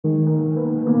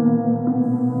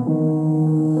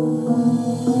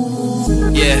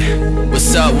Yeah,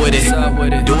 what's up with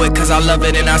it? Do it cause I love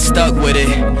it and I stuck with it.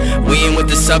 We ain't with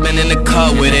the subbing in the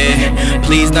cut with it.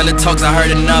 Please none of the talks, I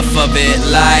heard enough of it.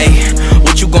 Like,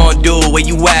 what you gonna do? Where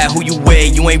you at? Who you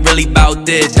with? You ain't really about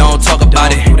this, don't talk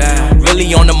about it.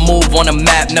 Really on the move, on the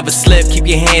map, never slip. Keep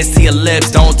your hands to your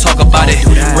lips, don't talk about it.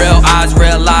 Real eyes,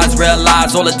 real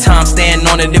lives, all the time. Stand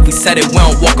on it, if we said it, we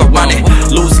don't walk around it.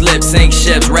 Loose lips, sink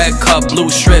ships, red cup, blue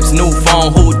strips, new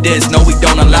phone, who this? No, we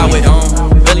don't allow it.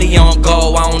 Really on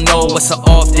go, I don't know what's an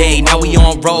off day. Now we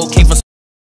on road, came from.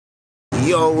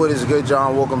 Yo, what is good,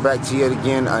 y'all? Welcome back to yet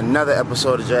again another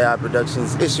episode of JI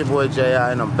Productions. It's your boy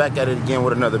JI, and I'm back at it again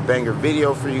with another banger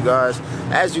video for you guys.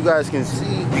 As you guys can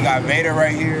see, we got Vader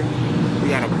right here. We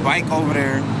got a bike over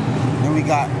there. Then we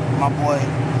got my boy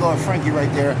Lord Frankie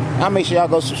right there. Now make sure y'all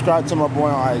go subscribe to my boy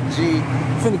on IG.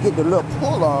 Finna get the little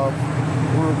pull off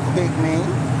real quick,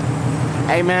 man.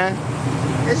 Hey, man,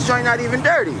 this joint not even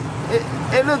dirty.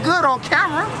 It look good on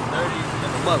camera.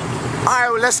 Alright,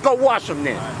 well, let's go wash them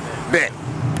then. Bet.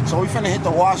 So we finna hit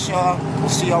the wash, y'all. We'll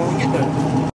see y'all when we get there.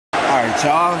 Alright,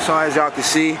 y'all. So as y'all can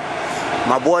see,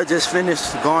 my boy just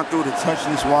finished going through the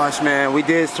touchless wash, man. We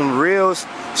did some reels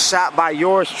shot by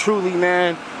yours truly,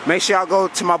 man. Make sure y'all go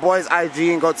to my boy's IG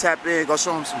and go tap in, go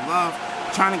show him some love.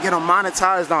 Trying to get him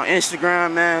monetized on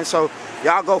Instagram, man. So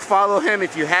y'all go follow him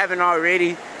if you haven't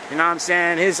already. You know what I'm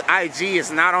saying? His IG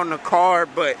is not on the card,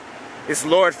 but it's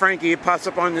Lord Frankie. It pops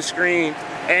up on the screen.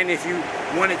 And if you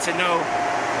wanted to know,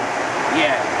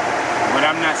 yeah, but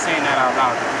I'm not saying that out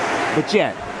loud. But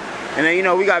yeah. And then, you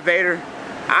know, we got Vader.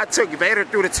 I took Vader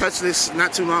through the touchless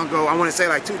not too long ago. I want to say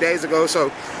like 2 days ago.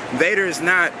 So Vader is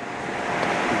not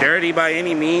dirty by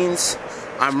any means.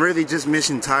 I'm really just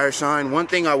missing tire shine. One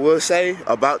thing I will say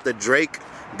about the Drake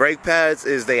brake pads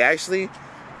is they actually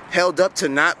held up to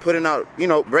not putting out, you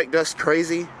know, brake dust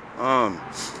crazy.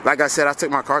 Like I said, I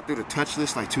took my car through the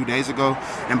touchless like 2 days ago,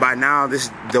 and by now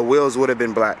the wheels would have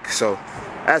been black. So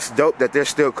that's dope that they're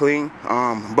still clean.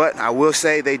 But I will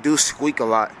say they do squeak a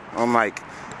lot. I'm like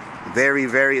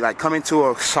very like coming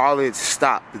to a solid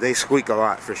stop. They squeak a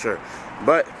lot for sure.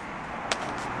 But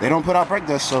they don't put out brake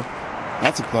dust, so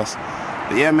that's a plus.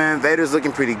 But yeah, man, Vader's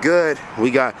looking pretty good.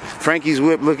 We got Frankie's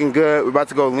whip looking good. We're about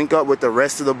to go link up with the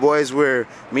rest of the boys we're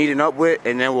meeting up with,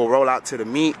 and then we'll roll out to the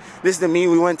meet. This is the meet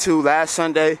we went to last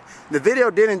Sunday. The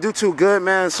video didn't do too good,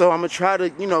 man, so I'm gonna try to,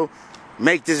 you know,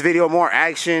 make this video more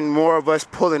action, more of us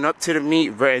pulling up to the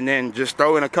meet, and then just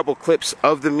throw in a couple clips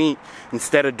of the meet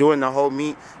instead of doing the whole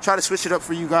meet. Try to switch it up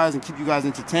for you guys and keep you guys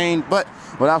entertained. But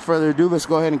without further ado, let's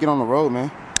go ahead and get on the road,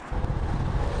 man.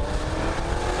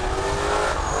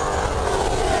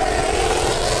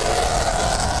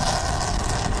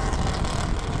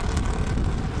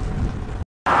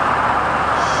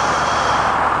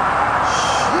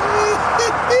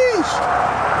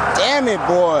 Damn it,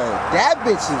 boy. That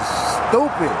bitch is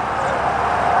stupid.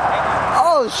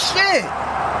 Oh, shit.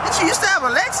 Did you used to have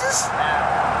a Lexus?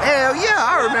 Hell yeah,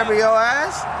 I remember your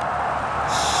ass.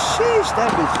 Sheesh, that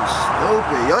bitch is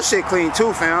stupid. Your shit clean too,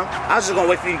 fam. I was just gonna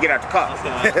wait for you to get out the car.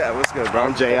 What's good, bro?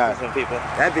 I'm J.I.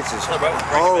 That bitch is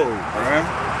cold, man.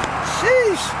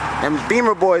 Sheesh. Them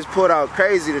Beamer boys pulled out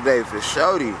crazy today for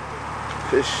shorty.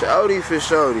 For shorty.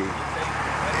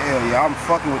 Hell yeah, I'm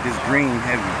fucking with this green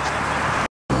heavy.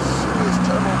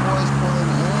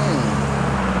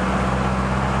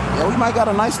 We might got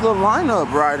a nice little lineup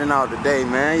riding out today,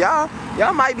 man.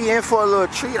 Y'all might be in for a little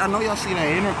treat. I know y'all see that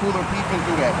intercooler peeping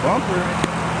through that bumper.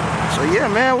 So yeah,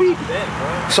 man,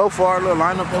 so far a little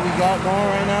lineup that we got going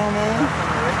right now, man.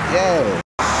 Yeah.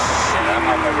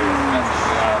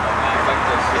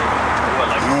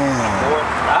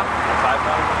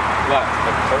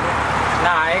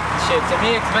 Nah, shit, to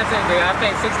me expensive, dude. I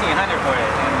paid $1,600 for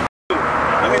it.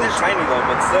 I mean, they're shiny though,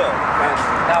 but still.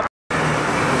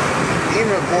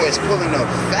 Beamer boys pulling up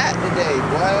fat today,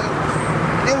 boy.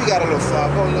 Then we got a little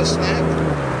Flavo, a little snack.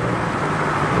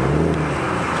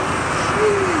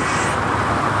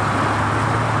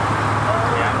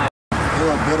 A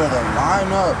little bit of the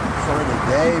lineup for the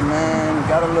day, man.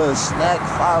 Got a little snack,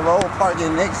 5-0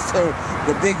 parking next to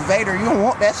the big Vader. You don't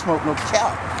want that smoke, no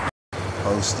cow.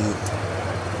 Post it.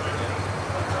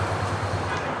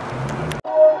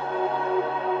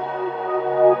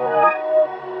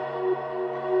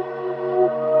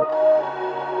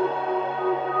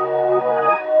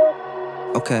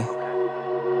 Okay.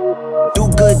 Do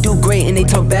good, do great, and they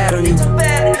talk bad on you.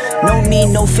 No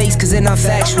need, no face, cause they're not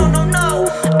factual.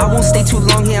 I won't stay too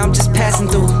long here, I'm just passing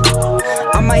through.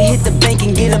 I might hit the bank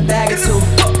and get a bag or two.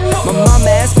 My mama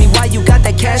asked me why you got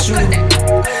that cash on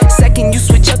you. Second you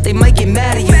switch up, they might get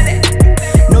mad at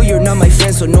you. No, know you're not my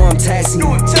friend, so no, I'm taxing you.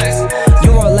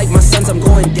 You're all like my sons, I'm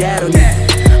going dad on you.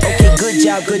 Okay, good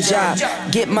job, good job.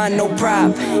 Get mine, no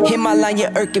prob. Hit my line,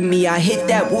 you're irking me. I hit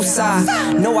that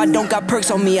woosah. No, I don't got perks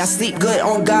on me. I sleep good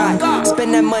on God.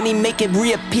 Spend that money, make it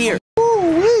reappear.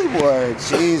 Ooh, boy,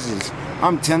 Jesus.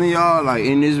 I'm telling y'all, like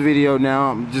in this video now,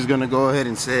 I'm just gonna go ahead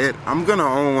and say it. I'm gonna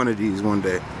own one of these one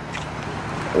day.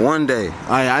 One day.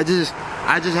 I just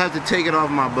have to take it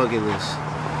off my bucket list.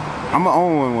 I'm gonna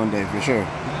own one day for sure.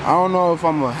 I don't know if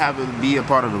I'm gonna have it be a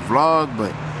part of the vlog,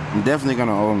 but I'm definitely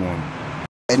gonna own one.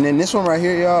 And then this one right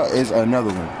here, y'all, is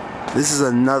another one. This is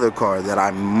another car that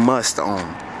I must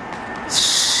own.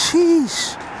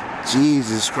 Sheesh.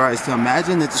 Jesus Christ. To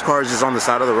imagine that this car is just on the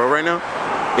side of the road right now,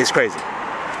 it's crazy.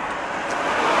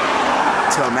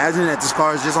 To imagine that this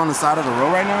car is just on the side of the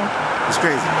road right now, it's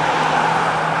crazy.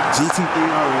 GT3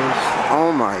 RS.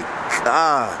 Oh my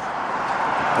God.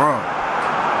 Bro.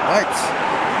 What?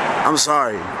 I'm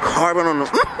sorry. Carbon on the...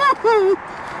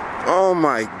 Oh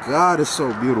my God, it's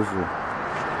so beautiful.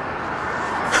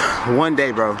 One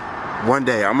day, bro. One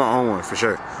day. I'm gonna own one for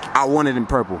sure. I want it in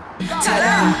purple. Oh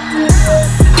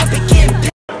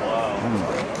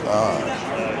my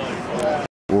God.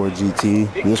 Ford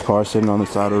GT. This car sitting on the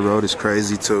side of the road is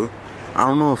crazy too. I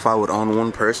don't know if I would own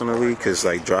one personally, because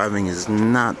like driving is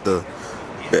not the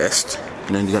best.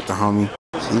 And then you got the homie.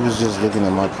 He was just looking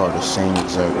at my car the same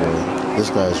exact way. This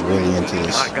guy's really into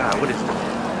this. Oh my God, what is that?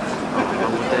 I don't know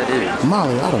what that is.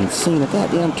 Molly, I done seen a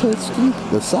goddamn Tootski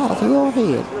the side of your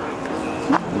head.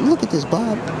 Look at this,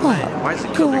 Bob. Why is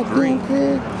it color green? I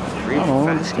don't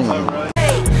understand.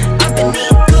 Hey, I've been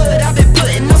eating good, I've been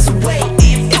putting on some weight.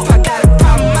 If I got a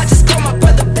problem, I just call my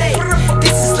brother Babe.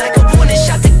 This is like a warning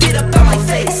shot to get up out my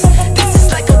face. This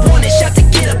is like a warning shot to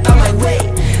get up out my way.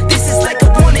 This is like a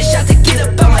warning shot to get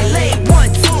up out my lane.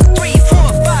 1, 2, 3,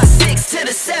 4, 5, 6 to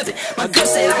the 7. My girl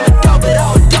said I'm a dog, but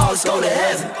all dogs go to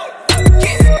heaven.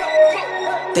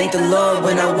 Thank the Lord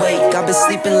when I wake. I've been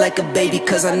sleeping like a baby,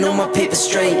 cause I know my paper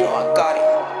straight.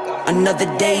 Another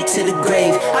day to the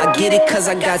grave. I get it cause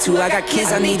I got to. I got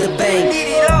kids, I need to bang.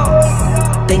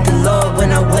 Thank the Lord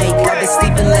when I wake. I've been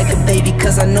sleeping like a baby,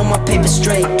 cause I know my paper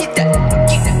straight.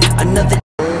 Another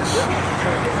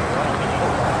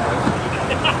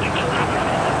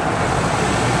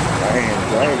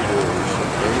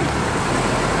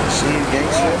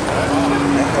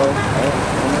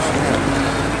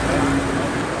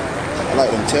I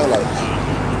like them tail lights.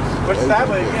 Which that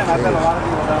way again, I bet a lot of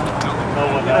people don't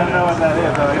know what that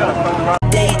is, though. You gotta put them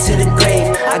day to the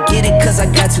grave. I get it cause I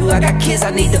got to. I got kids,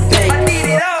 I need to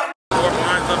bang.